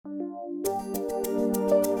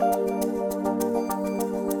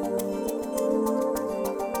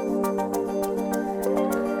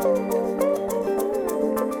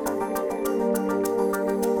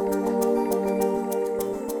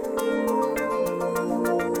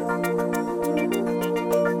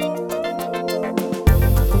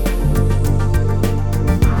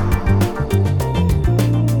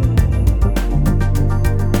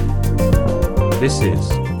This is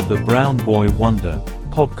the Brown Boy Wonder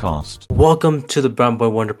podcast. Welcome to the Brown Boy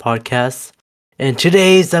Wonder podcast. In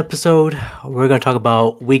today's episode, we're going to talk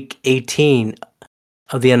about week 18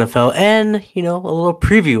 of the NFL and, a little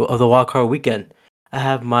preview of the wildcard weekend. I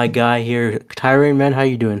have my guy here, Tyron, man. How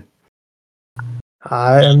you doing?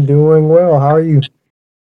 I am doing well. How are you?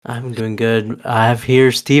 I'm doing good. I have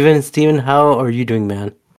here Steven. Steven, how are you doing,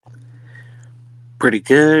 man? Pretty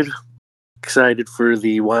good. Excited for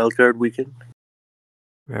the wild card weekend.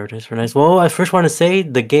 Very nice, very nice. Well, I first want to say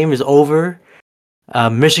the game is over.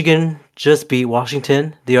 Michigan just beat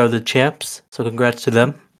Washington. They are the champs, so congrats to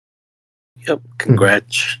them. Yep.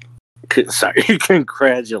 Congratulations.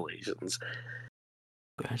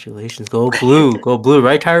 Congratulations. Go blue. Go blue,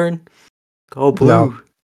 right, Tyron? Go blue. No.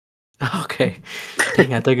 Okay.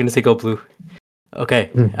 Dang, I thought you were going to say go blue. Okay.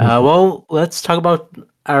 Well, let's talk about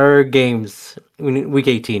our games in week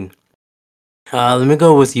 18. Let me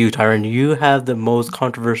go with you, Tyron. You have the most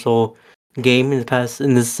controversial game in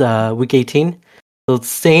this week 18. So the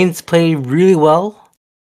Saints played really well.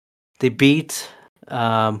 They beat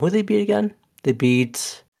who did they beat again? They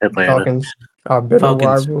beat Atlanta. Falcons. Our bitter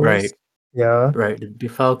Falcons, rivals. right? Yeah. Right. They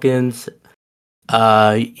beat Falcons.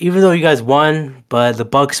 Even though you guys won, but the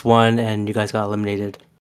Bucks won and you guys got eliminated.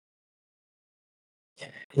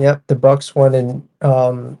 Yep. The Bucks won and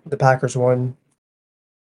the Packers won.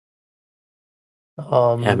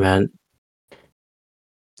 Yeah, man.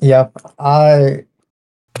 Yeah.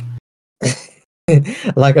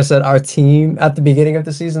 Like I said, our team at the beginning of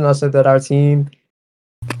the season, I said that our team,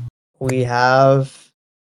 we have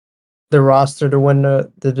the roster to win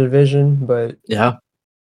the division, but Yeah.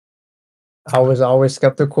 I was always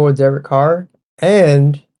skeptical of Derek Carr,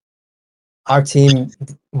 and our team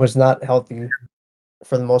was not healthy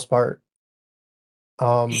for the most part.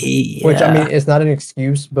 Which I mean, it's not an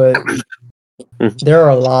excuse, but there are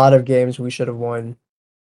a lot of games we should have won.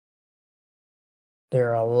 There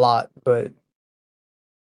are a lot, but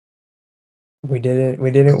we didn't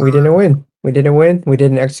win. We didn't win. We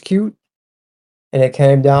didn't execute, and it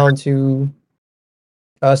came down to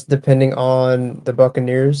us depending on the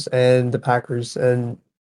Buccaneers and the Packers, and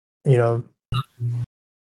those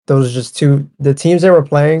are just the teams that were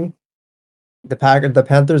playing. The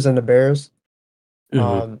Panthers, and the Bears.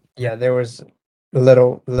 Yeah, there was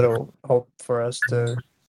little hope for us to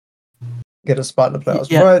get a spot in the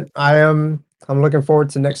playoffs. Yeah. But I'm looking forward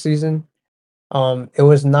to next season. It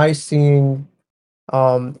was nice seeing.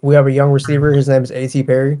 We have a young receiver. His name is A.T.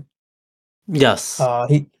 Perry. Yes.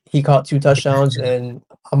 He caught 2 touchdowns, and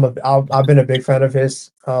I've been a big fan of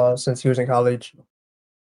his since he was in college.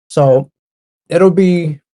 So it'll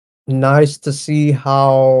be nice to see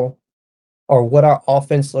how or what our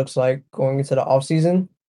offense looks like going into the offseason,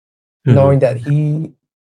 knowing that he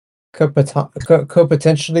could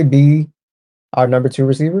potentially be our number 2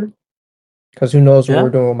 receiver. Because who knows what we're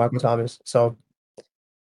doing with Michael Thomas. So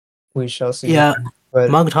we shall see. Yeah.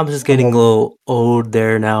 But Michael Thomas is getting a little old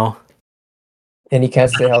there now. And he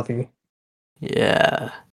can't stay healthy. Yeah.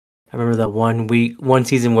 I remember that one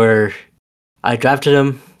season where I drafted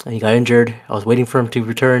him and he got injured. I was waiting for him to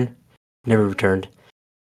return. Never returned.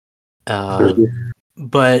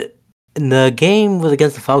 But in the game was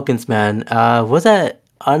against the Falcons, man. Was that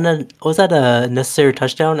a necessary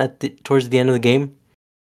touchdown towards the end of the game?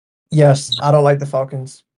 Yes, I don't like the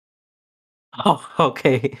Falcons. Oh,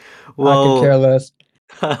 okay. I Well, could care less.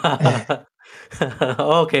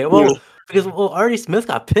 okay. Well, because Artie Smith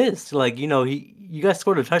got pissed. Like, you guys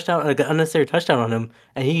scored a touchdown, like an unnecessary touchdown on him,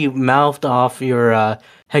 and he mouthed off your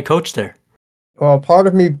head coach there. Well, part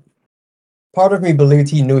of me believed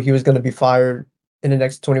he knew he was going to be fired in the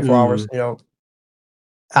next 24 hours.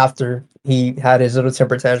 After he had his little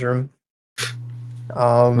temper tantrum.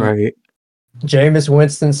 Right. Jameis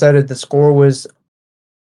Winston said that the score was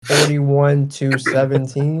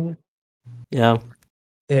 41-17. Yeah.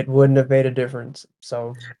 It wouldn't have made a difference.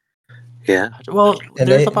 So yeah. Well,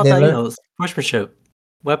 there's about that, sportsmanship.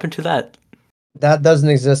 What happened to that? That doesn't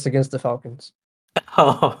exist against the Falcons.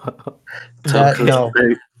 Oh.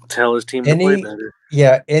 Tell his team to play better.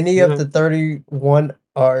 Yeah, any of the 31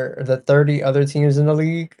 or the 30 other teams in the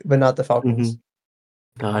league, but not the Falcons.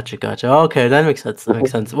 Gotcha. Okay, that makes sense.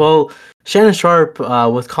 Well, Shannon Sharp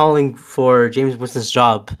was calling for James Winston's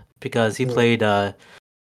job because he played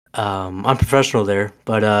unprofessional there.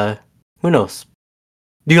 But who knows?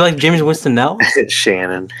 Do you like James Winston now?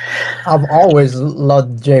 Shannon. I've always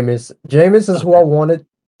loved Jameis. Jameis is who I wanted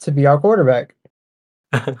to be our quarterback.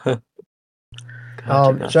 Gotcha.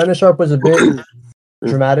 Shannon Sharp was a bit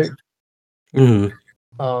dramatic. Mm-hmm.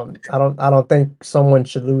 I don't think someone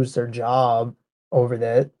should lose their job over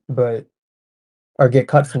that, or get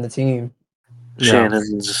cut from the team. Yeah.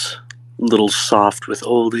 Shannon's a little soft with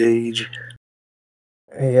old age.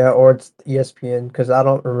 Yeah, or it's ESPN because I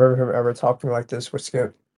don't remember him ever talking like this with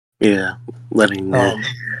Skip. Yeah, letting.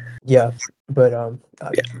 Yeah, but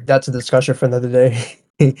Yeah. that's a discussion for another day.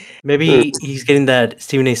 Maybe he's getting that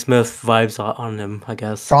Stephen A. Smith vibes on him, I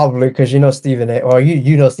guess. Probably because you know Stephen A. Well,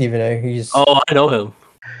 you know Stephen A. He's Oh, I know him.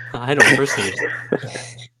 I know him personally.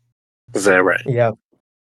 Is that right? yeah.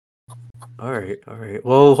 All right, all right.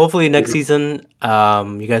 Well, hopefully next season,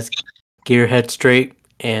 you guys get your head straight,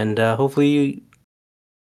 and hopefully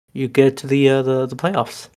you get to the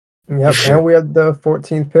playoffs. Yep, Sure. and we have the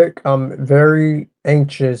 14th pick. I'm very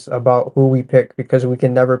anxious about who we pick because we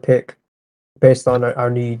can never pick based on our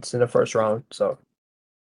needs in the first round. So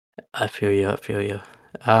I feel you. I feel you.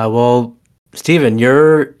 Well, Steven,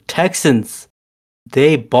 your Texans,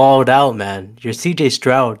 they balled out, man. Your CJ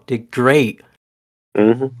Stroud did great.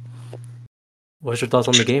 hmm What's your thoughts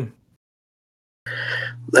on the game?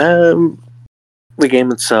 The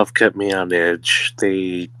game itself kept me on edge.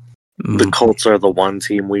 The Colts are the one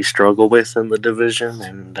team we struggle with in the division,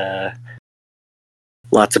 and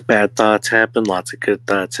lots of bad thoughts happen, lots of good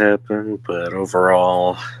thoughts happen, but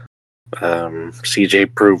overall,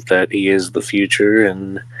 CJ proved that he is the future,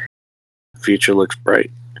 and the future looks bright.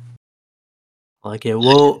 I like it.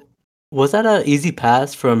 Well, was that an easy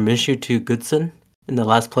pass from Minshew to Goodson in the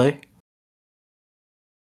last play?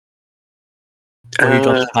 Or he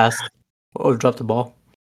dropped the pass? Or dropped the ball?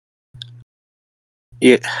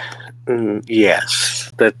 Yeah,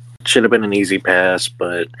 yes, that should have been an easy pass,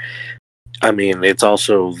 but I mean, it's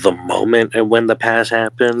also the moment and when the pass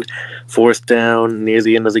happened. Fourth down, near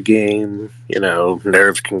the end of the game,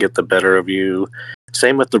 nerves can get the better of you.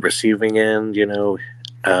 Same with the receiving end,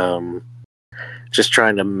 just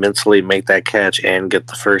trying to mentally make that catch and get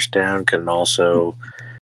the first down can also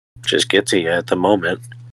just get to you at the moment.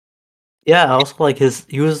 Yeah, I also like the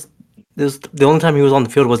only time he was on the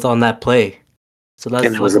field was on that play. So that's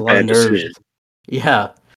And it was like a a lot of bad nerves. decision. Yeah.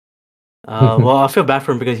 Well, I feel bad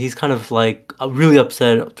for him because he's kind of like really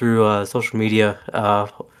upset through social media.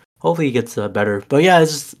 Hopefully he gets better. But yeah,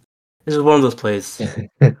 it's just one of those plays.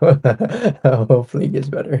 hopefully it gets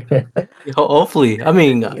better. Hopefully, I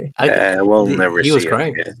mean, We'll never he was see him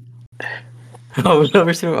crying. again. Oh, we've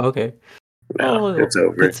never seen him. Okay. No, Well, it's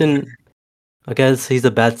over. it's in. I guess he's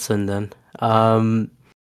a bad son then. Damn.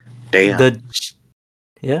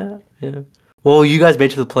 Yeah. Well, you guys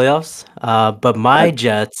made it to the playoffs. But my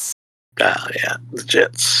Jets. Yeah, the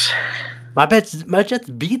Jets. My Jets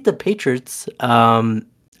beat the Patriots.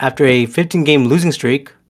 After a 15-game losing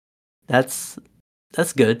streak. That's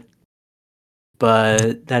good.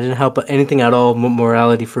 But that didn't help anything at all.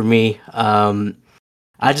 Morality for me.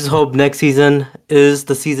 I just hope next season is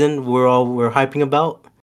the season we're hyping about.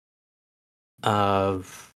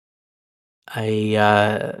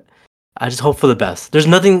 I just hope for the best. There's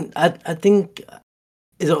nothing. I think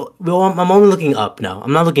I'm only looking up now.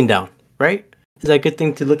 I'm not looking down. Right? Is that a good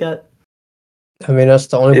thing to look at? I mean, that's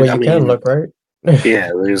the only way you can look, right?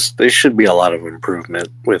 Yeah, there should be a lot of improvement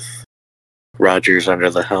with Rodgers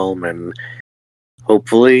under the helm, and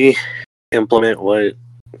hopefully implement what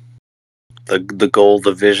the goal,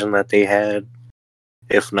 the vision that they had.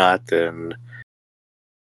 If not, then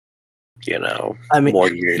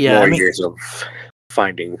more years of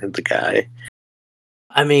finding the guy.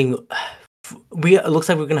 I mean, it looks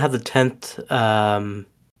like we're gonna have the 10th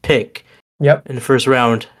pick. Yep. In the first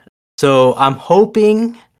round, so I'm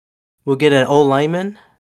hoping we'll get an O lineman,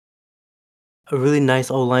 a really nice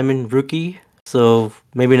O lineman rookie. So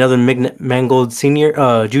maybe another Mangold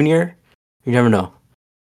junior. You never know.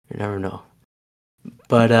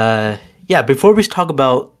 But yeah, before we talk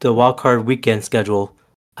about the wildcard weekend schedule,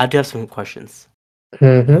 I do have some questions.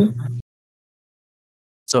 Mm-hmm.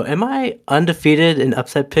 So, am I undefeated in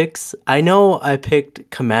upset picks? I know I picked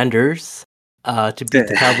Commanders to beat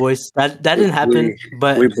the Cowboys. That didn't happen.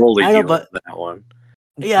 But we bullied I know, you but on that one.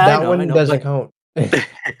 Yeah, that I one know, doesn't but, count. Okay,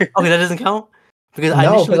 that doesn't count because I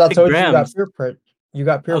No, initially because I picked told Rams. you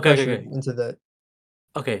got peer Okay. pressure into that.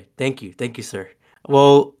 Okay, thank you, sir.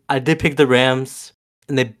 Well, I did pick the Rams,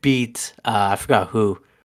 and they beat I forgot who.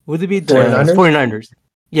 Who did they beat? The 49ers? 49ers.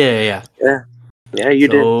 Yeah. Yeah, you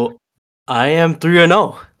did. So I am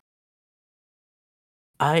 3-0.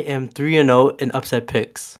 I am 3-0 in upset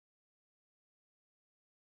picks.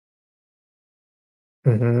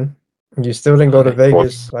 Mm-hmm. You still didn't go to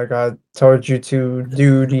Vegas like I told you to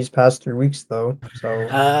do these past 3 weeks, though.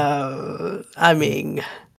 So I mean,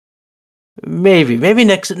 maybe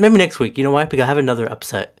next week. You know why? Because I have another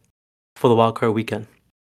upset for the wildcard weekend.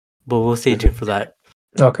 But we'll stay tuned for that.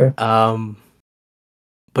 okay.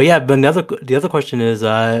 But yeah, but the other question is,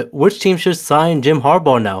 which team should sign Jim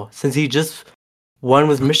Harbaugh now? Since he just won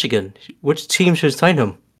with Michigan, which team should sign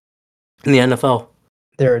him in the NFL?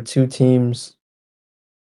 There are two teams,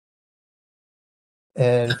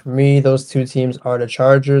 and for me, those two teams are the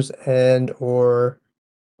Chargers and or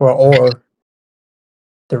the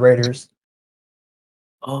Raiders.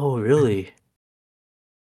 Oh, really?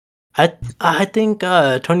 I think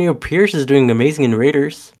Antonio Pierce is doing amazing in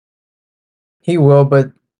Raiders. He will,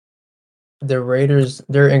 but the Raiders,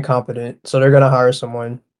 they're incompetent, so they're gonna hire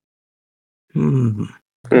someone. Hmm.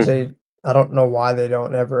 Because I don't know why they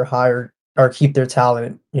don't ever hire or keep their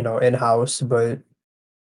talent, in house, but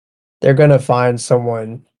they're gonna find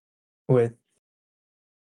someone with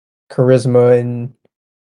charisma. And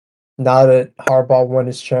now that Harbaugh won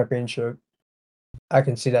his championship, I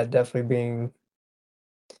can see that definitely being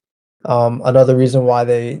another reason why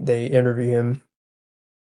they interview him.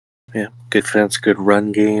 Yeah, good fence, good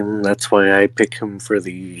run game. That's why I pick him for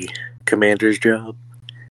the Commander's job.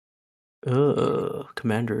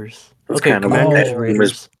 Commanders. That's Okay, kind of what Commanders, that team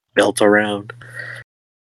Raiders. is built around.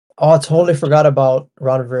 Oh, I totally forgot about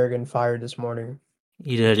Ron Rivera getting fired this morning.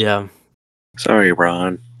 He did, yeah. Sorry,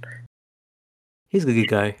 Ron. He's a good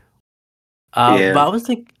guy. Yeah. But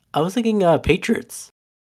I was thinking Patriots.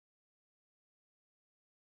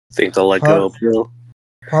 Think they'll let go of Bill.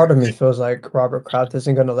 Part of me feels like Robert Kraft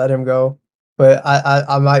isn't going to let him go, but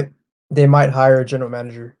they might hire a general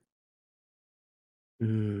manager.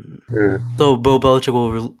 So Bill Belichick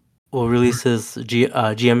will release his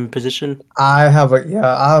GM position. I have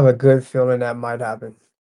a good feeling that might happen.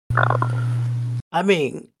 I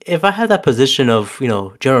mean, if I had that position of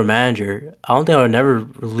general manager, I don't think I would never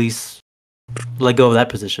let go of that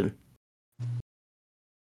position.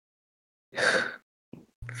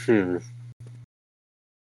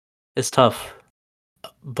 It's tough,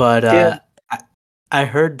 but Yeah. I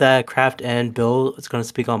heard that Kraft and Bill is going to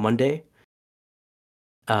speak on Monday.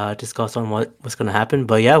 Discuss on what's going to happen.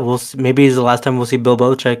 But yeah, we'll see. Maybe it's the last time we'll see Bill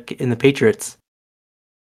Belichick in the Patriots.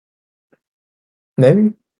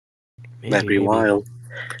 Maybe. That'd be wild.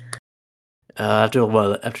 After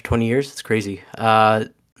 20 years, it's crazy. My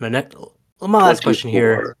last question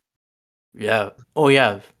here. Yeah. Oh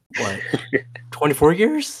yeah. What? 24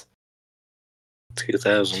 years?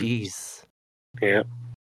 2000. Jeez. Yeah.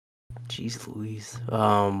 Jeez Louise.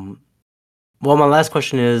 Well, my last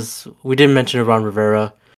question is, we didn't mention Ron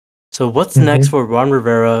Rivera. So what's next for Ron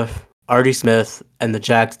Rivera, Artie Smith, and the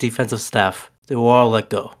Jags defensive staff? They will all let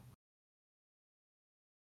go.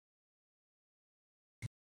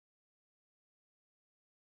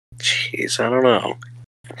 Jeez, I don't know.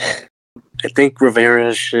 I think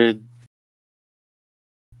Rivera should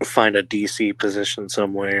find a DC position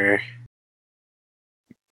somewhere.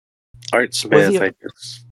 Art Smith, I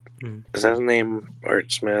guess. Is that his name?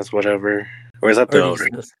 Art Smith, whatever. Or is that the owner?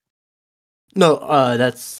 Smith. No,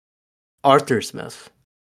 that's Arthur Smith.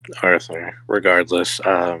 Arthur. Regardless,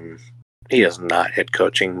 he is not head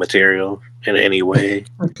coaching material in any way.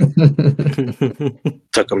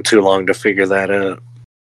 Took him too long to figure that out.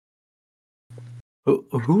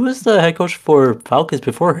 Who was the head coach for Falcons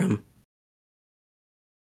before him?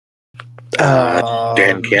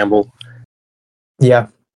 Dan Campbell. Yeah.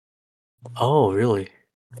 Oh, really?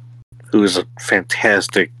 Who's a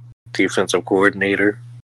fantastic defensive coordinator.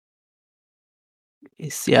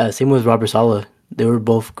 Yeah, same with Robert Saleh. They were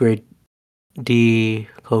both great D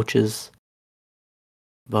coaches.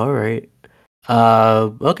 All right.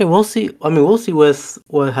 Okay, we'll see. I mean, we'll see with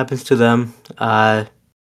what happens to them.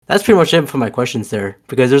 That's pretty much it for my questions there,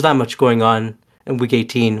 because there's not much going on in Week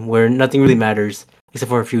 18 where nothing really matters except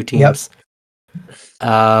for a few teams.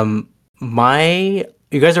 Yep.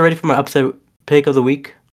 You guys are ready for my upset pick of the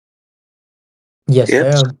week? Yes,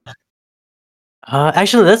 yep. I am.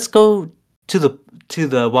 Actually, let's go to the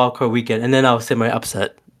wildcard weekend, and then I'll say my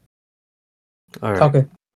upset. All right. Okay.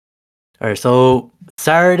 All right. So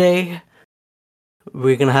Saturday,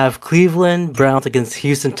 we're gonna have Cleveland Browns against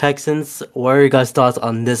Houston Texans. What are your guys' thoughts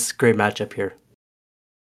on this great matchup here?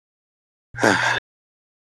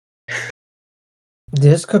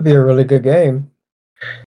 This could be a really good game.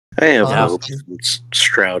 I have hope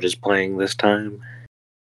Stroud is playing this time.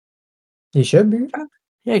 He should be.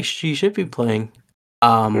 Yeah, he should be playing.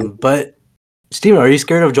 But Steven, are you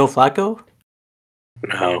scared of Joe Flacco?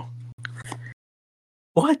 No.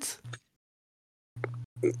 What?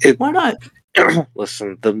 Why not?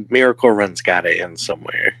 Listen, the miracle run's got to end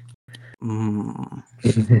somewhere.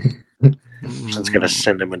 It's gonna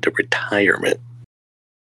send him into retirement.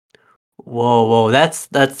 Whoa! That's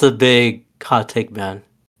a big hot take, man.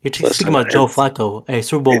 You're speaking about Joe Flacco, a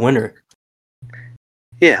Super Bowl winner.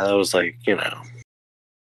 Yeah, that was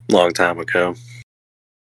long time ago.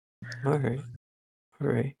 All right. All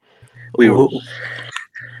right. We were,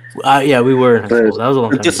 Yeah, we were in high school. That was a long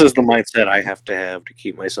but time this ago. is the mindset I have to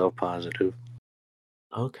keep myself positive.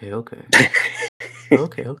 Okay. Okay.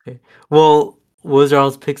 Well, what was your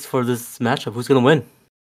all's picks for this matchup? Who's gonna win?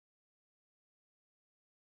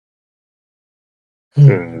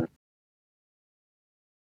 Hmm.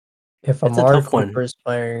 If It's a Amari tough Cooper one. is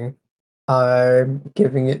playing, I'm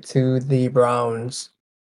giving it to the Browns.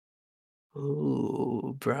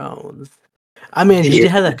 Ooh, Browns. I mean, he Yeah.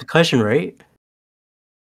 did have that concussion, right?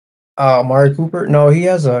 Amari Cooper? No, he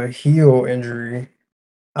has a heel injury.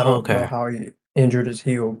 I Oh, don't know okay. how he injured his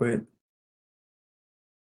heel, but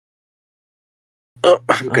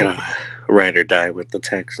I'm gonna ride or die with the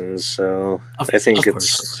Texans, so I think Of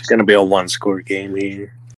course. it's gonna be a one-score game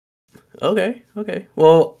here. Okay.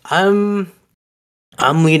 Well, I'm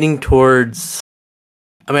leaning towards.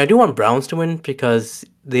 I mean, I do want Browns to win because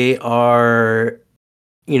they are.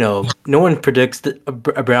 No one predicts a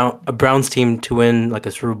Browns team to win like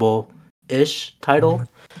a Super Bowl ish title,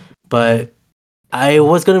 but I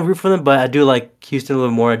was gonna root for them. But I do like Houston a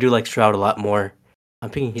little more. I do like Stroud a lot more.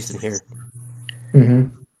 I'm picking Houston here.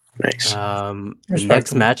 Nice. The next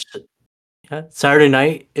respectable. match, Saturday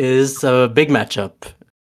night is a big matchup.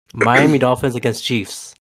 Miami Dolphins against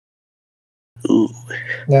Chiefs. Ooh.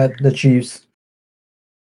 The Chiefs.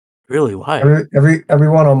 Really? Why?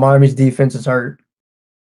 Everyone on Miami's defense is hurt.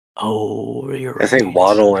 Oh, you're I right. think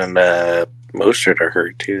Waddle and Mostert are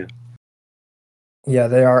hurt too. Yeah,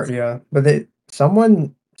 they are. Yeah, but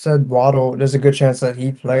someone said Waddle. There's a good chance that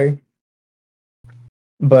he play.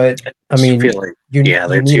 But I I mean, feel like you they're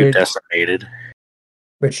too needed, decimated.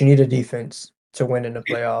 but you need a defense to win in the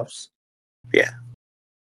playoffs. Yeah.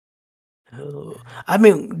 Oh. I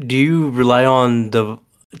mean, do you rely on the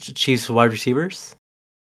Chiefs wide receivers?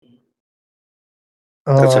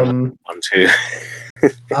 That's another Um, one too.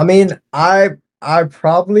 I mean, I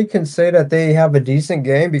probably can say that they have a decent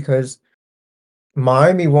game because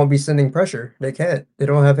Miami won't be sending pressure. They can't. They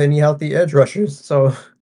don't have any healthy edge rushers. So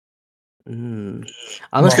I'm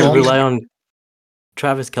just gonna Mahomes, rely on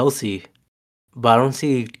Travis Kelsey, but I don't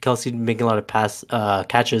see Kelsey making a lot of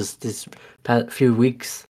catches this past few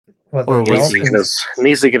weeks. well, Or the was he?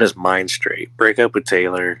 Needs to get his mind straight. Break up with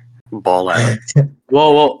Taylor. Ball out.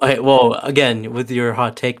 Whoa! Again, with your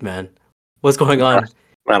hot take, man, what's going on?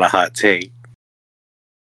 Not a hot take.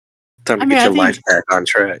 Time to I mean, get I your think life back on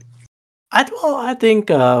track. I think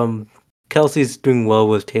Kelsey's doing well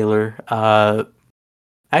with Taylor.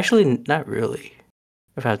 Actually, not really.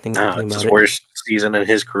 If I think No, it's about his it. worst season in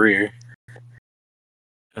his career.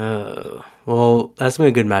 Well, that's gonna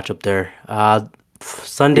be a good matchup there.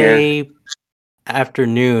 Sunday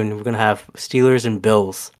afternoon, we're gonna have Steelers and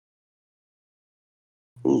Bills.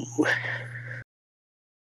 Ooh.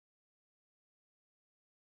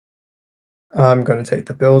 I'm gonna take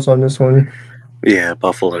the Bills on this one. Yeah,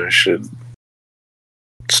 Buffalo should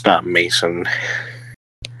stop Mason.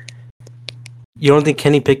 You don't think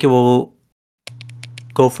Kenny Pickett will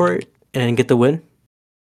go for it and get the win?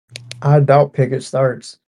 I doubt Pickett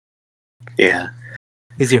starts. Yeah.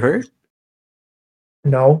 Is he hurt?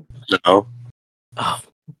 No, No. Oh,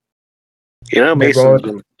 they're Mason's going.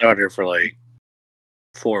 been the starter for like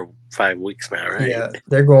 4-5 weeks now, right? Yeah,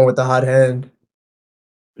 they're going with the hot hand.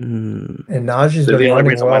 mm, And Najee's They're been the only running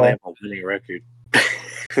reason why they well. have a winning record.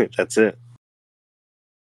 That's it.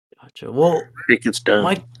 gotcha. Well, Pickett's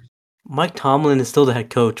done. Mike Tomlin is still the head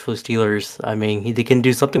coach for the Steelers. I mean, they can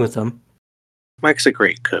do something with them. Mike's a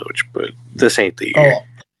great coach, but this ain't the year. Oh,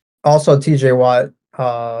 also TJ Watt.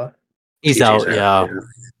 He's TJ's out. Yeah.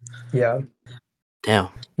 Yeah, Damn.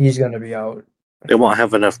 he's gonna be out. They won't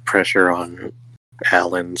have enough pressure on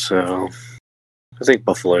Allen, so I think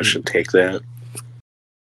Buffalo should take that.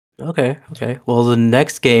 Okay. Well, the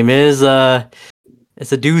next game is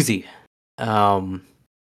it's a doozy.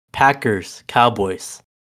 Packers, Cowboys.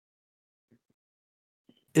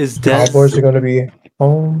 Is Des? Cowboys are gonna be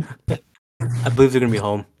home. I believe they're gonna be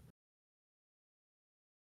home.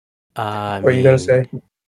 What are you gonna say?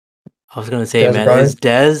 I was gonna say, Dez man, Bryant?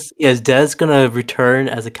 is Des gonna return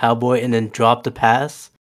as a Cowboy and then drop the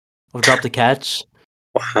pass or drop the catch?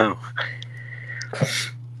 Wow.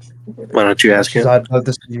 Why don't you ask him? I'd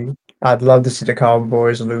love to see the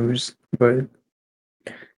Cowboys lose, but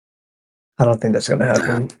I don't think that's gonna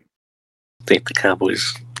happen. I think the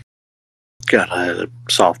Cowboys got a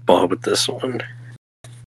softball with this one.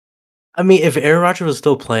 I mean, if Aaron Rodgers was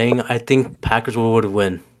still playing, I think Packers would have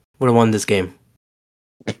won this game.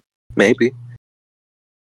 Maybe.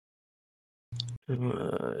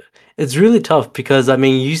 It's really tough because I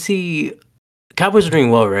mean, you see, Cowboys are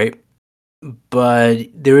doing well, right? but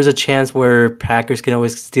there is a chance where Packers can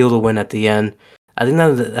always steal the win at the end. I think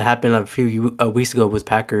that happened a few weeks ago with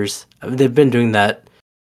Packers. I mean, they've been doing that.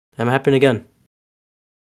 That might happen again.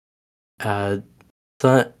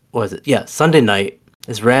 What was it? Yeah, Sunday night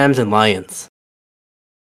is Rams and Lions.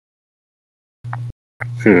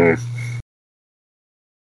 Hmm.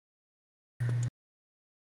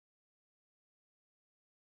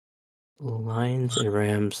 Lions and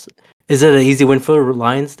Rams. Is it an easy win for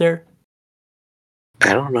Lions there?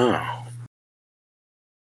 I don't know.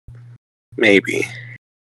 Maybe.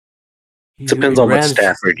 Depends on what Rams.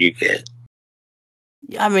 Stafford you get.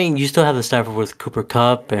 I mean, you still have the Stafford with Cooper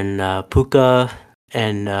Cup and Puka,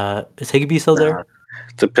 and is Higbee still there?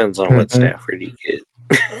 Depends on what Mhm. Stafford you get.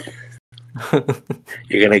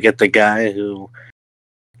 You're gonna get the guy who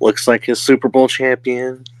looks like his Super Bowl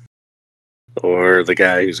champion, or the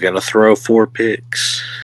guy who's gonna throw 4 picks.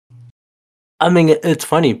 I mean, it's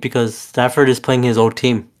funny because Stafford is playing his old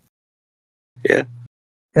team.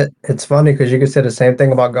 It's funny because you could say the same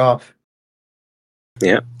thing about Goff.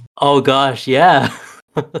 Oh gosh, yeah.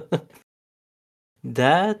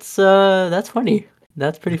 That's funny.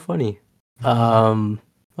 That's pretty funny.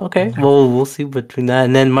 Okay. Well, we'll see between that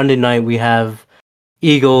and then Monday night we have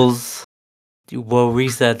Eagles. Well, we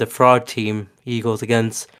said the fraud team Eagles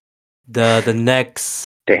against the next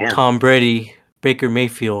Damn. Tom Brady, Baker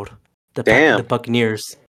Mayfield, the Damn.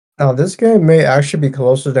 Buccaneers. Now this game may actually be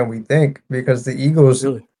closer than we think because the Eagles,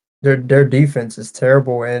 Really? their defense is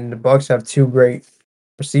terrible, and the Bucks have 2 great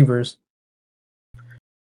receivers.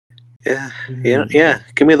 Yeah. Hmm.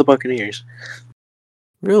 Give me the Buccaneers.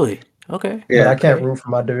 Really? Okay. But I Yeah. can't Okay. root for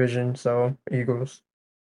my division, so Eagles.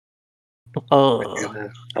 Oh.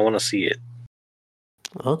 I want to see it.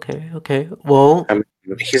 Okay. Okay. Well, I mean,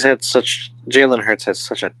 Jalen Hurts has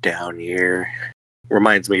such a down year.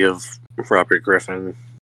 Reminds me of Robert Griffin.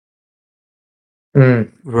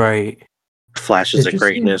 Mm. right. Flashes Did of you see-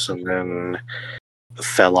 greatness and then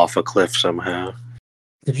fell off a cliff somehow.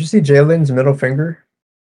 Did you see Jalen's middle finger?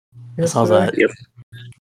 I saw yesterday? that. Yep.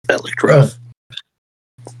 That looked rough.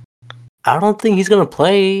 I don't think he's gonna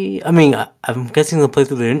play. I mean, I'm guessing he'll play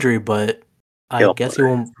through the injury, but I He'll guess play. he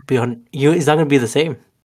won't be on. He's not gonna be the same,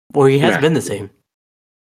 or he has Nah. been the same.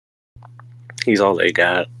 He's all they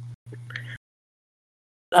got.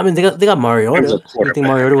 I mean, they got He's a Mariota. You think quarterback.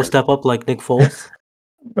 Mariota will step up like Nick Foles?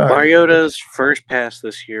 Right. Mariota's first pass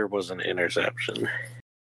this year was an interception.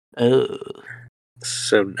 Uh,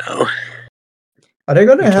 So no. Are they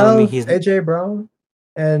gonna You're telling me have he's- AJ Brown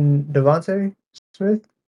and Devontae Smith?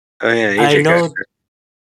 Oh yeah, I AJ know- got hurt.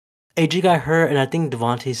 AJ got hurt, and I think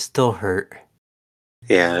Devontae's still hurt.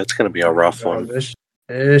 Yeah, it's gonna be a rough one.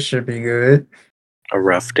 This should be good. A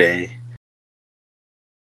rough day.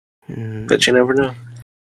 Hmm. But you never know.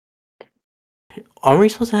 Aren't we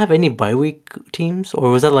supposed to have any bye week teams,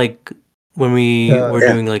 or was that like when we were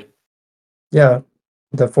Yeah. doing like? Yeah,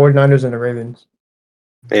 the 49ers and the Ravens.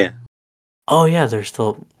 Yeah. Oh yeah, they're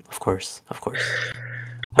still, of course. I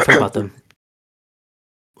forgot about them.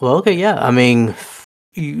 Well, okay, yeah. I mean, if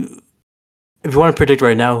you want to predict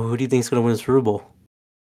right now, who do you think is going to win the Super Bowl?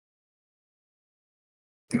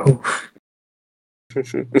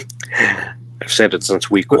 I've said it since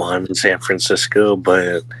week 1 in San Francisco,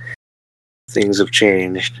 but things have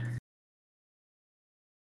changed.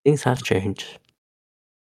 Things have changed.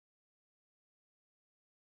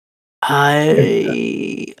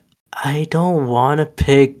 I don't want to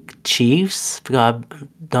pick Chiefs because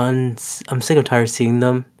I'm sick and tired of seeing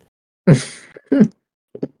them.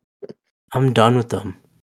 I'm done with them.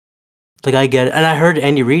 Like I get it, and I heard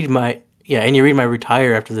Andy Reid might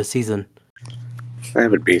retire after the season. That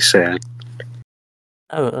would be sad.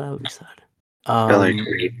 Oh, that would be sad. I like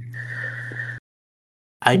Reed.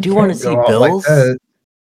 I You do want to can't see go out like Bills. that.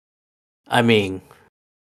 I mean,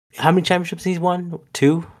 how many championships he's won?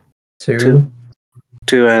 2? 2.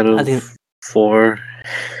 2 out I of think 4.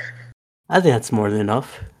 that's more than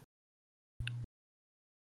enough.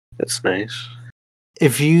 That's nice.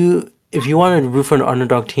 If you want to root for an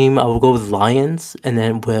underdog team, I will go with Lions, and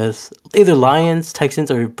then with either Lions,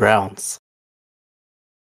 Texans, or Browns.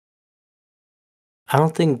 I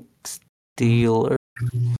don't think Steelers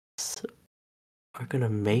are gonna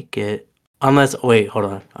make it unless. Wait, hold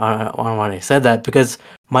on. I don't know why I said that because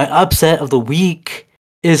my upset of the week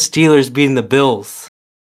is Steelers beating the Bills.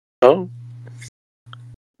 Oh,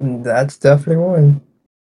 That's definitely one.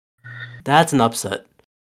 That's an upset.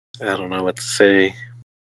 I don't know what to say.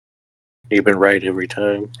 You've been right every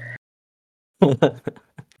time. But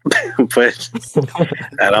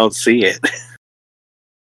I don't see it.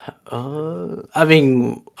 I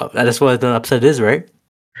mean, that's what an upset is, right?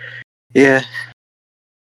 Yeah.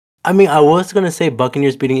 I mean, I was gonna say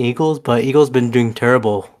Buccaneers beating Eagles, but Eagles been doing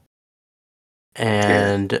terrible,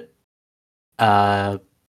 and upset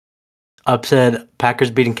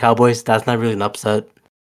Packers beating Cowboys. That's not really an upset.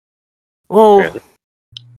 Well, Really?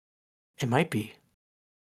 it might be.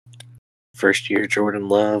 First year Jordan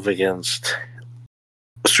Love against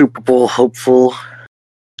Super Bowl hopeful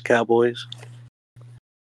Cowboys.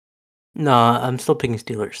 Nah, I'm still picking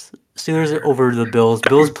Steelers. Steelers over the Bills.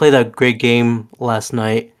 Bills played a great game last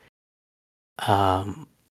night. But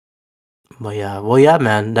yeah, well, yeah,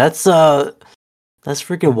 man, that's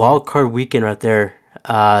freaking wild card weekend right there.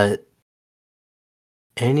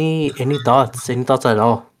 Any thoughts? Any thoughts at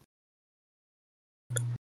all?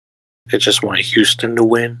 I just want Houston to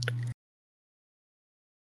win.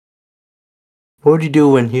 What would you do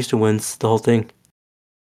when Houston wins the whole thing?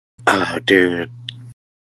 Oh, dude.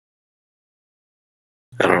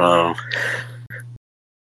 I don't know.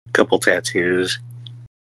 Couple tattoos.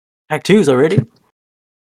 Tattoos already?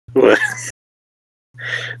 What?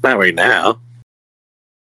 Not right now.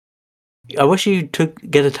 I wish you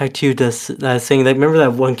get a tattoo that's saying that. Remember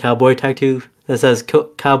that one cowboy tattoo that says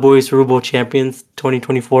 "Cowboys Super Bowl Champions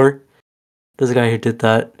 2024"? There's a guy who did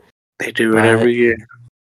that. They do it every year.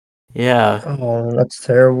 Yeah. Oh, that's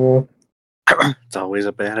terrible. It's always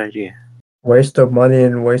a bad idea. Waste of money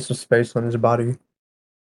and waste of space on his body.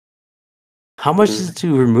 How much is it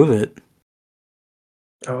to remove it?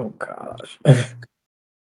 Oh gosh.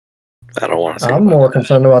 I don't want to say. I'm more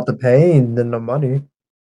concerned about the pain than the money.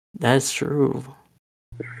 That's true.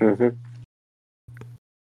 Mm-hmm.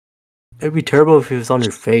 It'd be terrible if it was on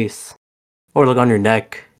your face or like on your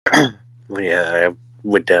neck. Yeah, I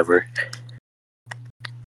would never.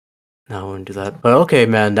 No, I wouldn't do that. But okay,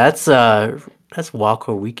 man, that's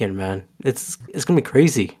Walker weekend, man. It's gonna be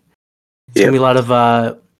crazy. It's gonna be a lot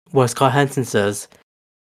of what Scott Hansen says.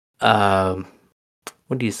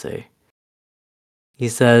 What do you say? He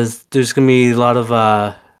says there's gonna be a lot of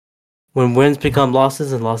when wins become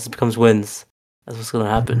losses and losses becomes wins. That's what's gonna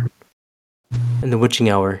happen in the witching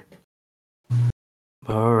hour.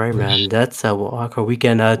 All right, man. That's Walker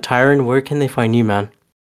weekend. Tyron, where can they find you, man?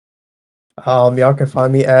 Y'all can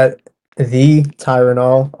find me at the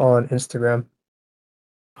Tyranol on Instagram.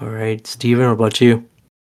 All right, Steven, what about you?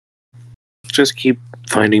 Just keep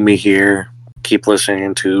finding me here. Keep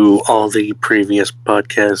listening to all the previous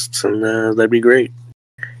podcasts, and that'd be great.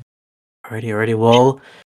 Alrighty. Well,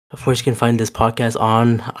 of course, you can find this podcast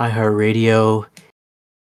on iHeartRadio,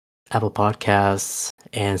 Apple Podcasts,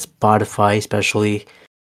 and Spotify, especially.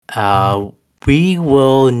 We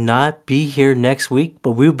will not be here next week,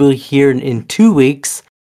 but we'll be here in 2 weeks.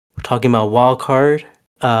 We're talking about wild card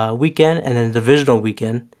weekend and then divisional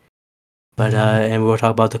weekend. But and we'll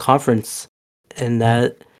talk about the conference and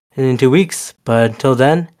in 2 weeks. But until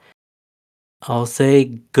then, I'll say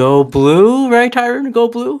go blue, right, Tyron? Go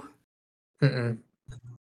blue. Mm-mm.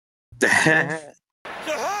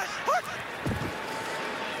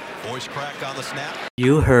 Voice crack on the snap.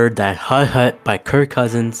 You heard that hut hut by Kirk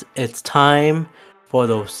Cousins. It's time for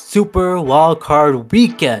the Super Wild Card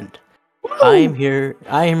Weekend. I am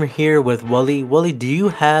here with Wally. Wally, do you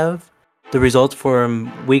have the results for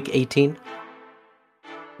Week 18?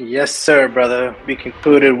 Yes, sir, brother. We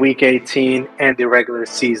concluded Week 18 and the regular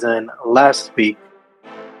season last week.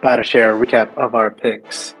 About to share a recap of our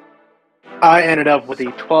picks. I ended up with a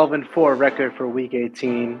 12-4 record for Week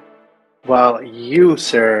 18, while you,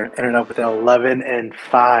 sir, ended up with an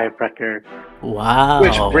 11-5 record. Wow.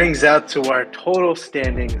 Which brings out to our total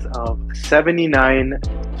standings of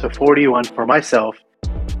 79-41 for myself,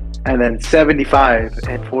 and then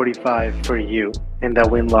 75-45 for you in the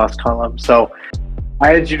win-loss column. So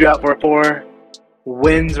I had you out for 4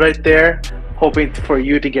 wins right there, hoping for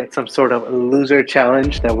you to get some sort of loser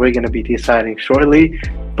challenge that we're going to be deciding shortly.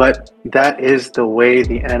 But that is the way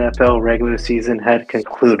the NFL regular season had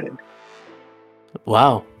concluded.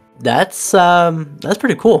 Wow. That's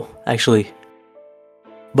pretty cool, actually.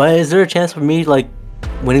 But is there a chance for me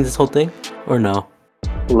winning this whole thing or no?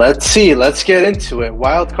 Let's see. Let's get into it.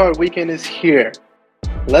 Wildcard weekend is here.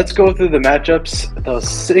 Let's go through the matchups, those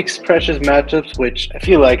 6 precious matchups, which I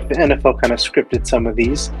feel like the NFL kind of scripted some of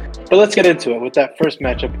these. But let's get into it with that first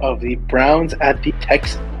matchup of the Browns at the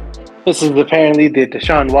Texans. This is apparently the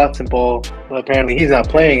Deshaun Watson Bowl. Well, apparently he's not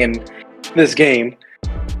playing in this game.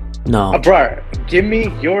 No. Abrar, give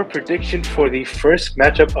me your prediction for the first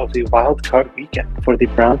matchup of the wild card weekend for the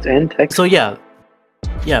Browns and Texans. So yeah,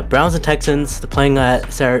 Browns and Texans. They're playing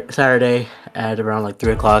at Saturday at around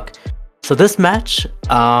 3 o'clock. So this match,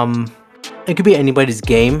 it could be anybody's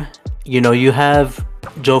game. You know, you have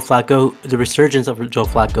Joe Flacco, the resurgence of Joe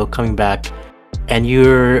Flacco coming back, and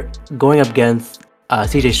you're going up against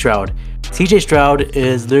CJ Stroud. CJ Stroud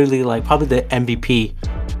is literally like probably the MVP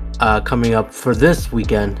coming up for this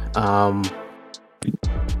weekend.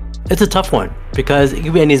 It's a tough one because it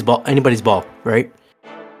could be anybody's ball, right?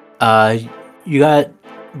 You got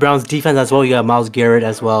Browns defense as well. You got Myles Garrett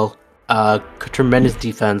as well. Tremendous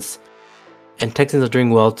defense, and Texans are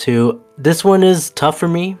doing well too. This one is tough for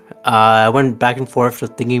me. I went back and forth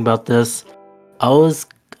with thinking about this. I'm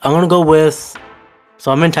gonna go with.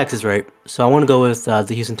 So I'm in Texas, right? So I want to go with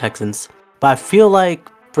the Houston Texans, but I feel like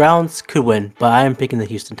Browns could win. But I am picking the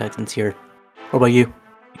Houston Texans here. What about you?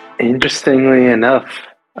 Interestingly enough,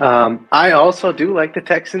 I also do like the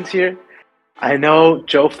Texans here. I know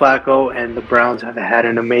Joe Flacco and the Browns have had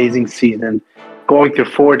an amazing season, going through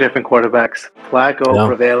 4 different quarterbacks. Flacco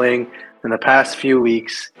prevailing in the past few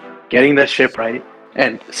weeks, getting the ship right,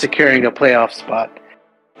 and securing a playoff spot.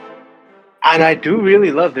 And I do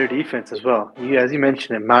really love their defense as well. As you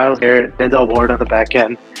mentioned, it, Myles Garrett, Denzel Ward on the back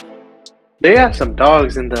end. They have some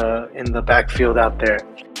dogs in the backfield out there.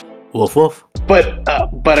 Woof woof.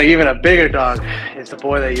 But even a bigger dog is the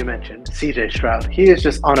boy that you mentioned, CJ Stroud. He is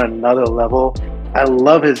just on another level. I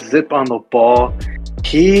love his zip on the ball.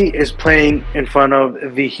 He is playing in front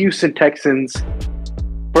of the Houston Texans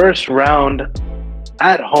first round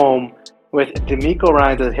at home with DeMeco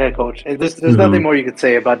Ryans as head coach. And there's nothing more you could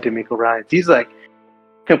say about DeMeco Ryans. He's like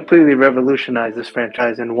completely revolutionized this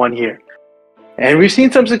franchise in 1 year. And we've seen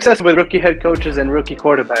some success with rookie head coaches and rookie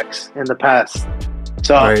quarterbacks in the past.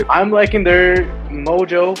 So I'm liking their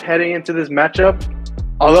mojo heading into this matchup.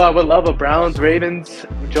 Although I would love a Browns-Ravens,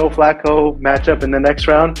 Joe Flacco matchup in the next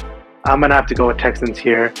round, I'm going to have to go with Texans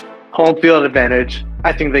here. Home field advantage.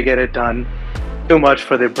 I think they get it done. Too much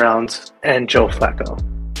for the Browns and Joe Flacco.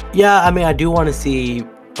 Yeah, I mean, I do want to see,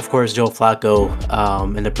 of course, Joe Flacco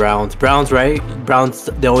and the Browns. Browns, right? Browns,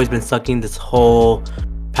 they've always been sucking this whole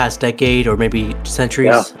past decade or maybe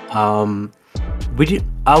centuries. Yeah.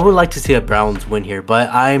 I would like to see a Browns win here,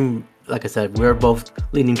 but like I said, we're both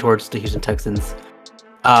leaning towards the Houston Texans.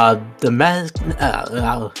 The next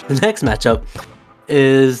matchup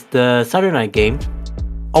is the Saturday night game.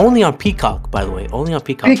 Only on Peacock, by the way. Only on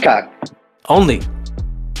Peacock. Peacock. Only.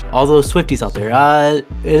 All those Swifties out there.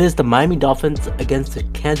 It is the Miami Dolphins against the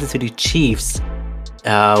Kansas City Chiefs.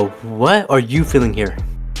 What are you feeling here?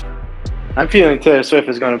 I'm feeling Taylor Swift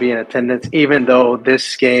is going to be in attendance, even though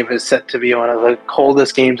this game is set to be one of the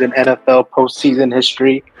coldest games in NFL postseason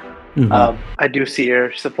history. Mm-hmm. I do see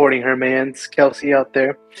her supporting her man's Kelsey out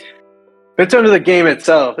there. But in terms of the game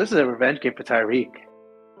itself, this is a revenge game for Tyreek.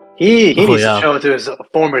 He needs to show it to his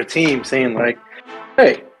former team, saying like,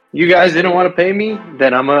 "Hey, you guys didn't want to pay me,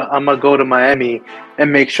 then I'm gonna go to Miami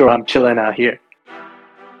and make sure I'm chilling out here."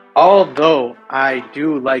 Although I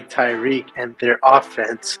do like Tyreek and their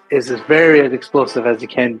offense is as very as explosive as it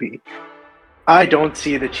can be, I don't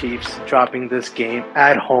see the Chiefs dropping this game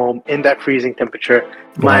at home in that freezing temperature.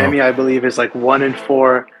 Wow. Miami, I believe, is like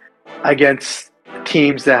 1-4 against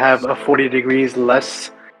teams that have a 40 degrees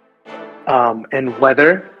less in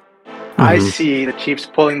weather. Mm-hmm. I see the Chiefs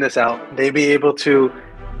pulling this out. They be able to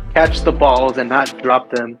catch the balls and not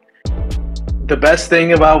drop them. The best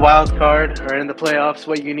thing about wild card or in the playoffs,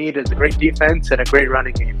 what you need is a great defense and a great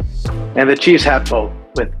running game. And the Chiefs have both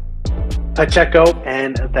with Pacheco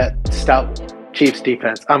and that stout Chiefs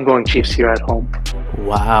defense. I'm going Chiefs here at home.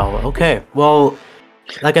 Wow. Okay. Well,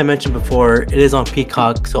 like I mentioned before, it is on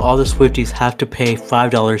Peacock, so all the Swifties have to pay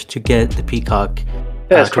 $5 to get the Peacock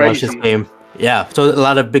That's to crazy. watch this game. Yeah. So a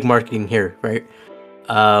lot of big marketing here, right?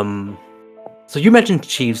 So you mentioned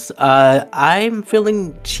Chiefs. I'm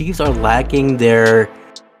feeling Chiefs are lacking their,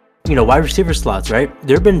 wide receiver slots, right?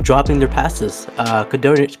 They've been dropping their passes.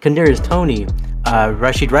 Kadarius Toney,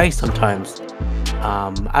 Rashid Rice sometimes.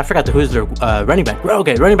 I forgot who's their running back.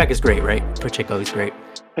 Okay, running back is great, right? Pacheco is great.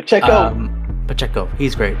 Pacheco,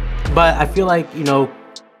 he's great. But I feel like,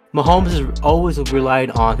 Mahomes has always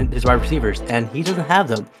relied on his wide receivers, and he doesn't have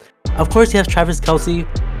them. Of course, he has Travis Kelce.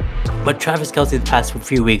 But Travis Kelce the past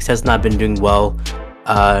few weeks has not been doing well,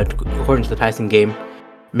 according to the passing game.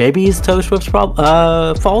 Maybe it's Taylor Swift's fault?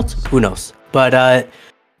 Who knows? But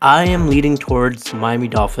I am leading towards Miami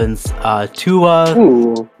Dolphins. Tua,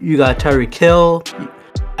 you got Tyreek Hill.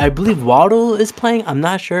 I believe Waddle is playing. I'm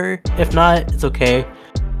not sure. If not, it's okay.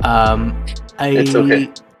 It's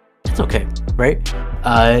okay. It's okay, right?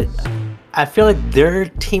 I feel like their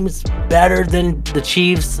team is better than the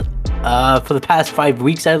Chiefs. For the past 5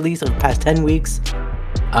 weeks at least, or the past 10 weeks.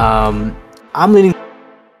 I'm leading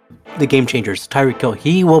the game changers, Tyreek Hill.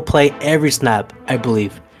 He will play every snap, I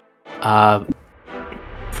believe.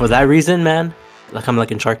 For that reason, man, like I'm like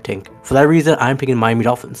in Shark Tank. For that reason, I'm picking Miami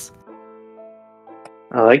Dolphins.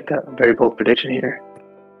 I like that. Very bold prediction here.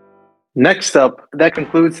 Next up, that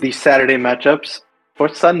concludes the Saturday matchups. For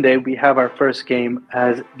Sunday, we have our first game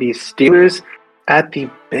as the Steelers at the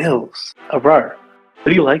Bills. Abrar, what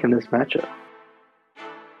do you like in this matchup?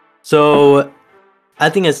 So, I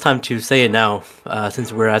think it's time to say it now,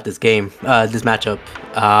 since we're at this game, this matchup.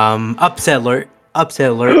 Upset alert!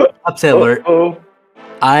 Upset alert! Upset alert! Oh,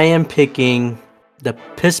 I am picking the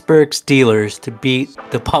Pittsburgh Steelers to beat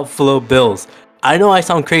the Buffalo Bills. I know I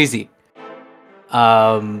sound crazy.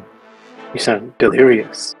 you sound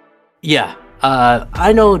delirious. Yeah.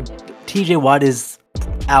 I know TJ Watt is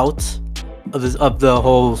out of the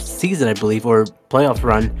whole season, I believe, or playoff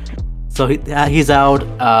run. So he's out.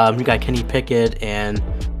 You got Kenny Pickett, and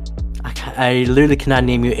I literally cannot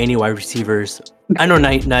name you any wide receivers. I know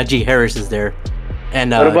Najee Harris is there,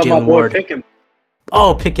 and What about my Jalen boy Ward. Pickens?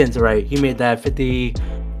 Oh, Pickens, right? He made that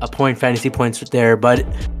 50-point fantasy points there, but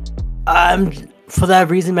for that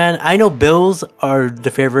reason, man, I know Bills are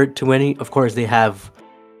the favorite to win. Of course, they have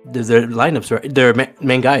their lineups, right? Their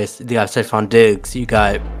main guys. They got Stephon Diggs. You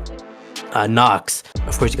got Knox.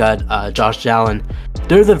 Of course, you got Josh Allen.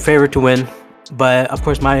 They're the favorite to win, but of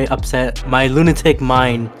course, my lunatic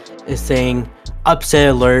mind is saying upset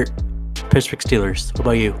alert, Pittsburgh Steelers. What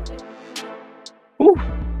about you? Ooh,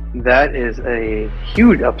 that is a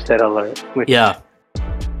huge upset alert. Which Yeah.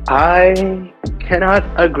 I cannot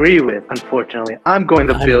agree with, unfortunately. I'm going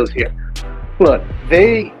the I know. Bills here. Look,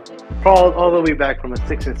 they crawled all the way back from a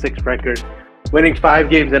 6-6 record, winning 5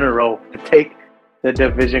 games in a row to take the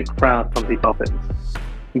division crown from the Dolphins.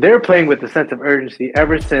 They're playing with a sense of urgency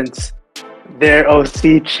ever since their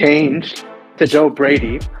OC changed to Joe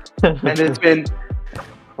Brady. And it's been...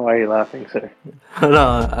 Why are you laughing, sir?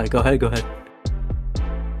 No, go ahead.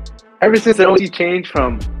 Ever since the OC changed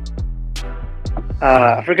from...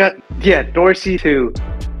 I forgot. Yeah, Dorsey to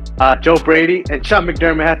Joe Brady, and Sean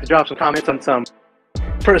McDermott had to drop some comments on some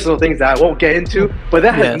personal things that I won't get into, but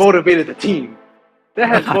that has Yes. motivated the team. That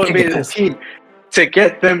has motivated the Yes. team to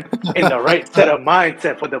get them in the right set of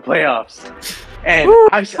mindset for the playoffs. And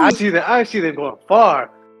I see them going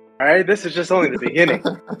far. All right, this is just only the beginning.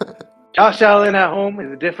 Josh Allen at home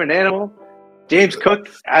is a different animal. James Cook,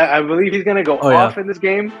 I believe he's going to go Oh, yeah. off in this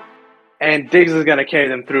game. And Diggs is going to carry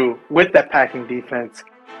them through with that packing defense.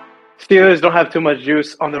 Steelers don't have too much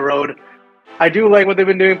juice on the road. I do like what they've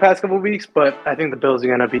been doing the past couple of weeks, but I think the Bills are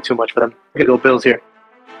going to be too much for them. I'm going to go Bills here.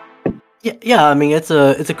 Yeah. I mean, it's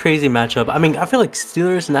a crazy matchup. I mean, I feel like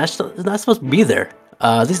Steelers not supposed to be there.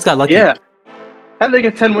 These got lucky. Yeah. And they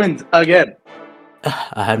get 10 wins again.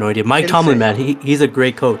 I have no idea. Mike Tomlin, man, he's a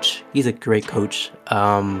great coach. He's a great coach.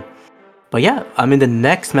 But yeah, I mean, the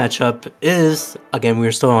next matchup is, again,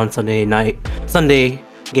 we're still on Sunday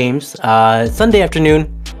games. Sunday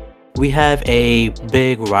afternoon, we have a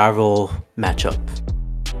big rival matchup.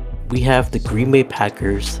 We have the Green Bay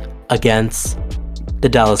Packers against the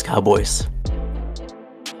Dallas Cowboys.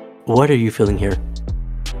 What are you feeling here?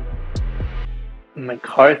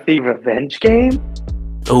 McCarthy revenge game?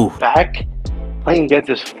 Oh, Back playing against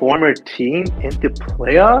his former team into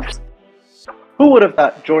playoffs? Who would have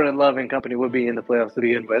thought Jordan Love and company would be in the playoffs to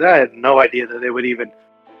begin with? I had no idea that they would even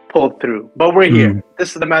pull through. But we're here.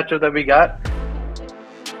 This is the matchup that we got.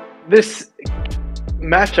 This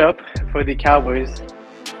matchup for the Cowboys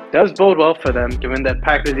does bode well for them, given that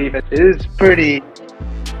Packers defense is pretty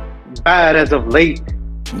bad as of late.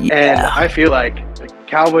 And yeah. I feel like the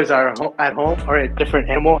Cowboys are at home are a different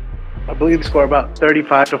animal. I believe they score about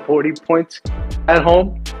 35 to 40 points at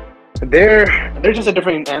home. They're just a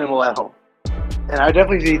different animal at home. And I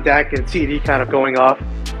definitely see Dak and CD kind of going off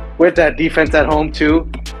with that defense at home too.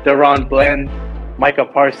 Deron Bland, Micah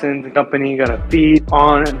Parsons and company gonna feed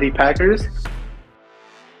on the Packers.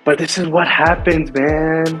 But this is what happens,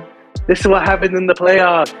 man. This is what happens in the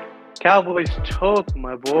playoffs. Cowboys choke,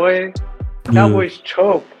 my boy. Cowboys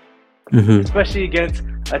choke, Mm-hmm. especially against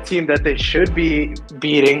a team that they should be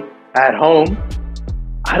beating at home.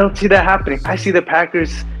 I don't see that happening. I see the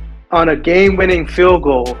Packers on a game-winning field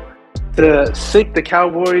goal to sink the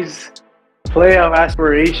Cowboys' playoff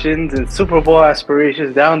aspirations and Super Bowl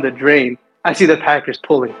aspirations down the drain. I see the Packers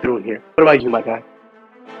pulling through here. What about you, my guy?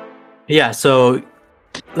 Yeah, so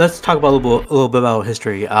let's talk about a little bit about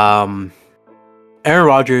history. Aaron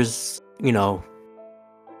Rodgers, you know,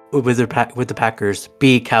 with the Packers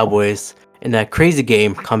beat Cowboys in that crazy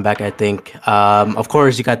game comeback. I think. Of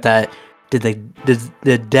course, you got that. Did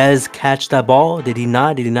Dez catch that ball? Did he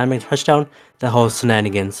not? Did he not make a touchdown? That whole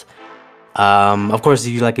shenanigans. Of course,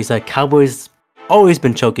 like you said, Cowboys always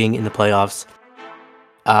been choking in the playoffs.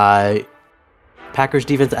 Packers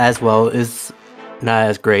defense as well is not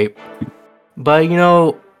as great, but you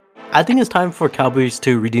know, I think it's time for Cowboys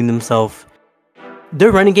to redeem themselves.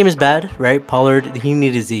 Their running game is bad, right? Pollard, he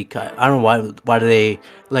needed Zeke. I don't know why do they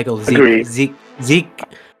like Zeke? Agreed. Zeke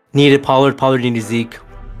needed Pollard. Pollard needed Zeke,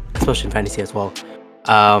 especially in fantasy as well.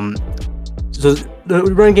 So the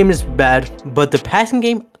running game is bad, but the passing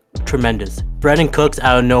game tremendous. Brandon Cooks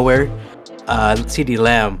out of nowhere. CeeDee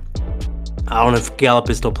Lamb. I don't know if Gallup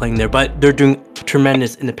is still playing there, but they're doing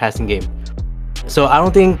tremendous in the passing game. So I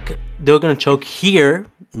don't think they're gonna choke here.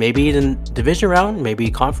 Maybe in division round, maybe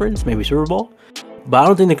conference, maybe Super Bowl. But I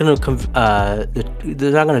don't think they're gonna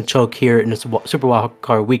they're not gonna choke here in this Super Wild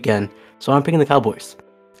Card weekend. So I'm picking the Cowboys.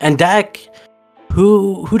 And Dak,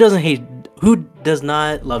 who does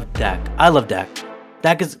not love Dak? I love Dak.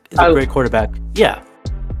 Dak is a great quarterback. Yeah,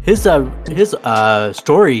 his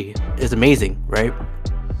story is amazing, right?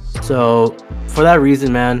 So for that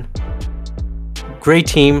reason, man, great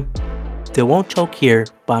team. They won't choke here,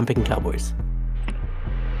 but I'm picking Cowboys.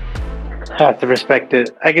 I have to respect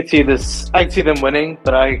it. I could see this. I could see them winning,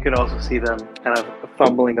 but I could also see them kind of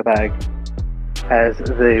fumbling the bag, as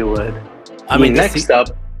they would. I mean, next up,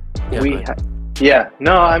 I mean,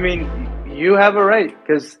 you have a right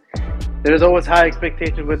because there's always high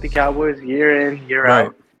expectations with the Cowboys year in, year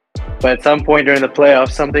out. But at some point during the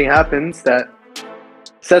playoffs, something happens that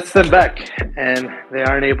sets them back, and they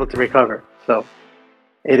aren't able to recover. So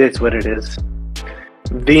it is what it is.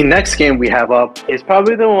 The next game we have up is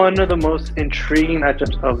probably one of the most intriguing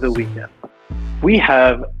matchups of the weekend. We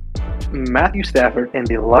have Matthew Stafford and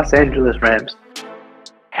the Los Angeles Rams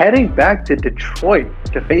heading back to Detroit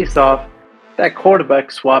to face off that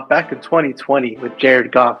quarterback swap back in 2020 with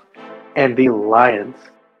Jared Goff and the Lions.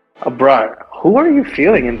 Abrar, who are you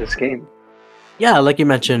feeling in this game? Yeah, like you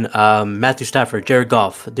mentioned, Matthew Stafford, Jared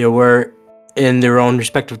Goff, they were in their own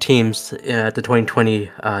respective teams at the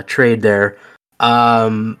 2020 trade there.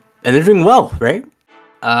 And they're doing well, right?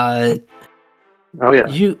 Oh yeah.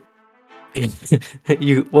 You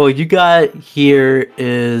got here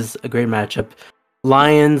is a great matchup.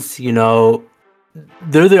 Lions,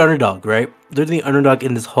 they're the underdog, right? They're the underdog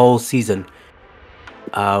in this whole season.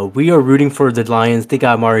 We are rooting for the Lions. They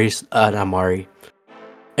got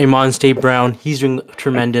Amon State Brown. He's doing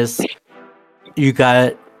tremendous. You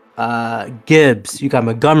got Gibbs. You got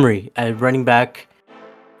Montgomery at running back.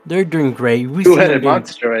 They're doing great. Two-headed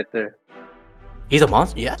monster right there. He's a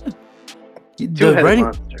monster, yeah. Two-headed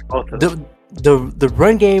monster, both of them. The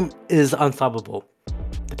run game is unstoppable.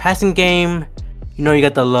 The passing game, you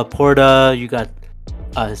got the Laporta, you got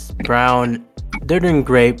Brown. They're doing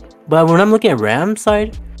great. But when I'm looking at Rams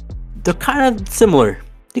side, they're kind of similar.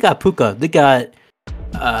 They got Puka. They got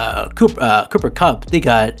Cooper Kupp. They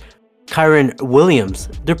got Kyron Williams.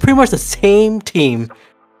 They're pretty much the same team.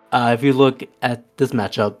 If you look at this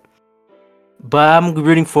matchup, but I'm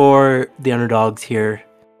rooting for the underdogs here.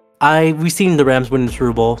 We've seen the Rams win the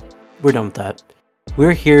Super Bowl. We're done with that.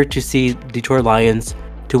 We're here to see Detroit Lions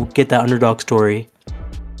to get that underdog story.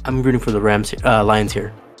 I'm rooting for the Lions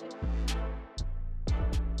here.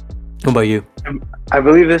 What about you? I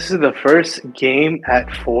believe this is the first game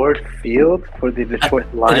at Ford Field for the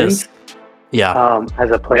Detroit Lions. Yeah.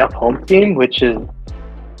 As a playoff home team, which is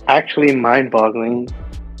actually mind-boggling,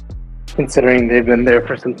 considering they've been there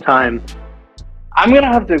for some time. I'm going to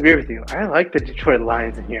have to agree with you. I like the Detroit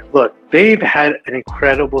Lions in here. Look, they've had an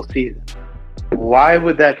incredible season. Why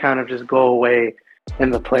would that kind of just go away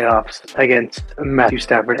in the playoffs against Matthew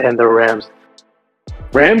Stafford and the Rams?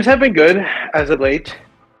 Rams have been good as of late.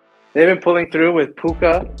 They've been pulling through with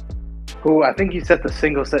Puka, who I think he set the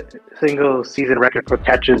single season record for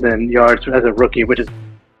catches and yards as a rookie, which is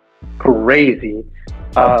crazy.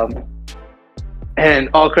 And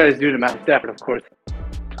all credit is due to Matthew Stafford, of course.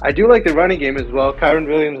 I do like the running game as well. Kyron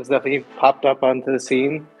Williams has definitely popped up onto the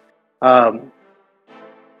scene. I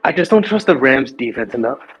just don't trust the Rams defense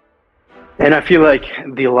enough. And I feel like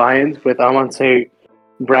the Lions with Amon St.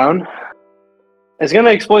 Brown is going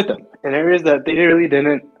to exploit them in areas that they really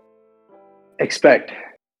didn't expect.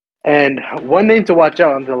 And one name to watch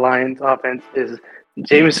out on the Lions offense is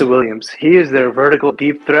Jameson Williams. He is their vertical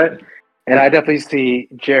deep threat. And I definitely see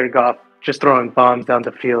Jared Goff just throwing bombs down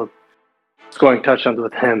the field, scoring touchdowns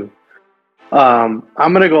with him. I'm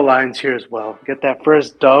going to go Lions here as well. Get that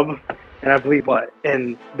first dub, and I believe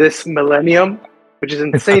in this millennium, which is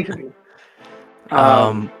insane to me.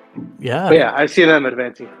 Yeah. But yeah, I see them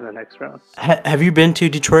advancing to the next round. Have you been to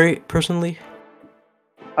Detroit No,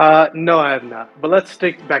 I have not. But let's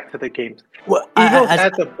stick back to the games. Well, Eagles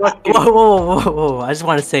at the Buccaneers. Whoa. I just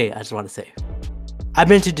want to say. I've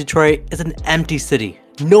been to Detroit. It's an empty city.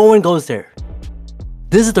 No one goes there.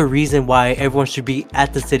 This is the reason why everyone should be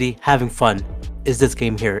at the city having fun, is this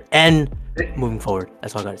game here. And moving forward.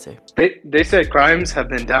 That's all I gotta say. They said crimes have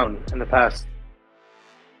been down in the past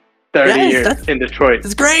 30 Yes, years that's- in Detroit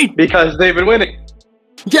It's great. because they've been winning.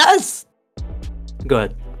 Yes. Go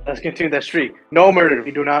ahead. Let's continue that streak. No murder.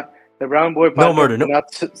 We do not. The Brown Boy No podcast murder, do no-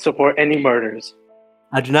 not support any murders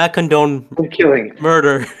I do not condone and killing.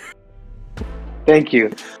 murder. Thank you.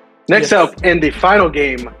 Next Yes. up, in the final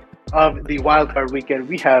game of the Wild Card Weekend,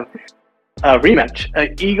 we have a rematch.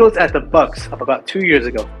 Eagles at the Bucks of about 2 years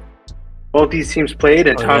ago. Both these teams played,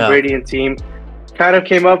 and Oh, Tom yeah. Brady and team kind of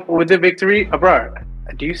came up with the victory. Abrar,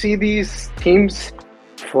 do you see these teams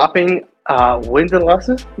flopping wins and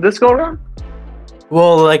losses this go around?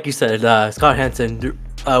 Well, like you said, Scott Hansen,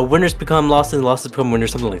 winners become losses, and losses become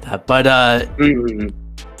winners, something like that. But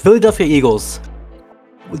Philadelphia Eagles,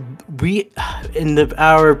 we in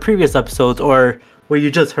our previous episodes or what you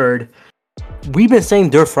just heard, we've been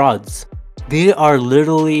saying they're frauds. They are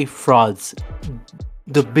literally frauds.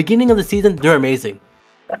 The beginning of the season, they're amazing.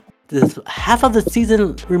 This half of the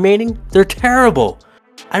season remaining, they're terrible.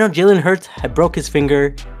 I know Jalen Hurts had broke his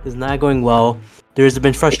finger, is not going well. There's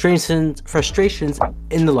been frustrations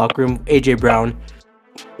in the locker room. AJ Brown,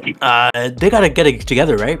 they gotta get it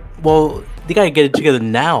together, right? Well, they gotta get it together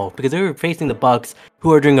now because they were facing the Bucks,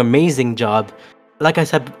 who are doing an amazing job. Like I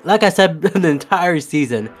said, the entire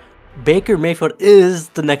season, Baker Mayfield is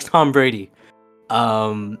the next Tom Brady.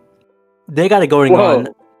 They got it going Whoa. on.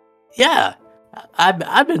 Yeah,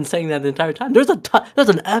 I've been saying that the entire time. There's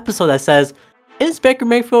an episode that says, "Is Baker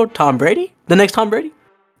Mayfield Tom Brady? The next Tom Brady?"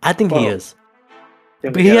 I think he Whoa. is. Yeah,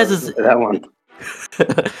 But he has listen this- to that one.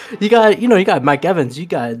 you got Mike Evans, you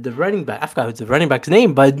got the running back. I forgot who's the running back's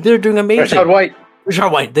name, but they're doing amazing. Rashad White.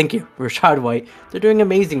 Rashad White, thank you. Rashad White. They're doing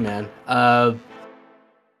amazing, man.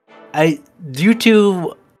 Due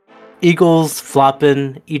to Eagles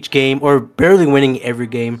flopping each game or barely winning every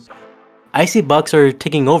game, I see Bucks are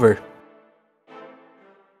taking over.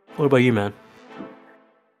 What about you, man?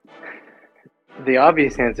 The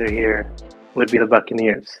obvious answer here would be the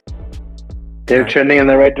Buccaneers. They're Right. trending in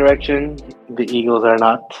the right direction. The Eagles are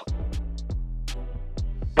not.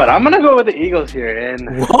 But I'm gonna go with the Eagles here in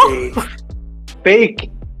Whoa. a fake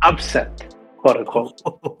upset, quote unquote.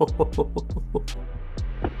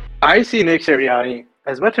 I see Nick Sirianni,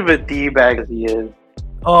 as much of a D-bag as he is,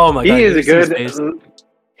 Oh my god. he is a you see his face? good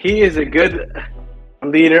he is a good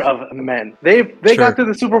leader of men. They Sure. got to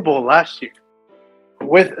the Super Bowl last year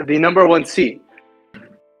with the number 1 seed.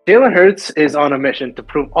 Jalen Hurts is on a mission to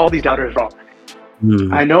prove all these doubters wrong.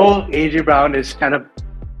 Hmm. I know AJ Brown is kind of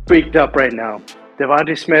freaked up right now.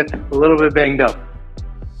 Devontae Smith a little bit banged up,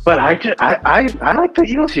 but I like the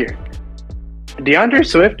Eagles here. DeAndre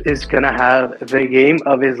Swift is gonna have the game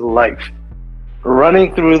of his life,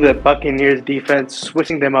 running through the Buccaneers defense,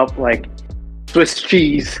 switching them up like Swiss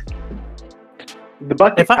cheese.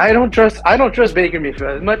 I don't trust Baker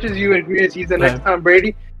Mayfield as much as you agree as he's the next Tom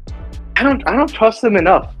Brady. I don't trust him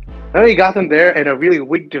enough. I know he got them there in a really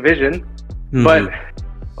weak division. Mhm. But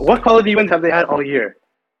what quality wins have they had all year?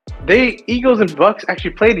 Eagles and Bucks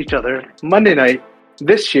actually played each other Monday night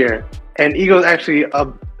this year, and Eagles actually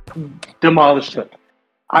demolished them.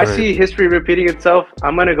 I Right. see history repeating itself.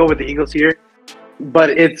 I'm gonna go with the Eagles here, but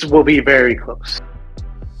it will be very close.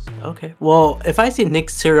 Okay. Well, if I see Nick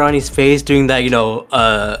Sirianni's face doing that,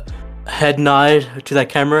 head nod to that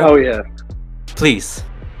camera, Oh yeah, please,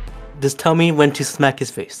 just tell me when to smack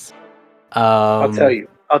his face. I'll tell you.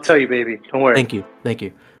 I'll tell you, baby. Don't worry. Thank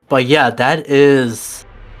you. But yeah, that is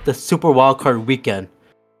the Super Wildcard Weekend.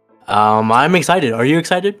 I'm excited. Are you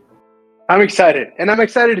excited? I'm excited, and I'm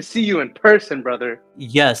excited to see you in person, brother.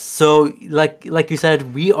 Yes. So, like you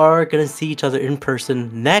said, we are gonna see each other in person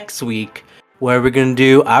next week, where we're gonna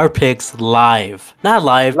do our picks live. Not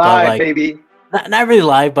live, but Live, like baby. not really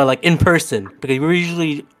live, but like in person, because we're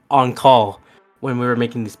usually on call when we were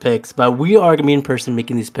making these picks. But we are gonna be in person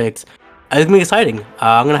making these picks. It's gonna be exciting.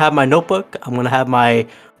 I'm gonna have my notebook. I'm gonna have my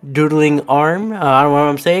doodling arm. I don't know what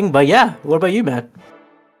I'm saying, but yeah. What about you, man?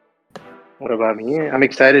 What about me? I'm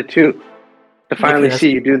excited too to finally that's-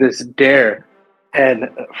 see you do this dare and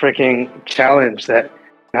freaking challenge that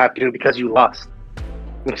you have to do because you lost.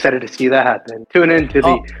 I'm excited to see that happen. Tune in to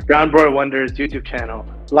the Brown Boy Wonders YouTube channel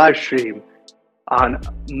live stream on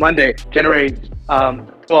Monday, January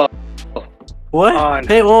 12th What? on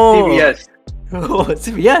Hey, whoa. CBS Oh,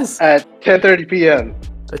 CBS. at 10:30 p.m.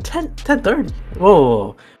 10:30.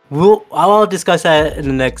 Whoa. I'll discuss that in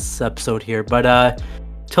the next episode here. But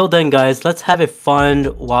till then, guys, let's have a fun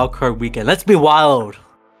wildcard weekend. Let's be wild.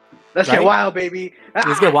 Let's Right? get wild, baby.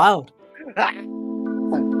 Let's get wild. Ah.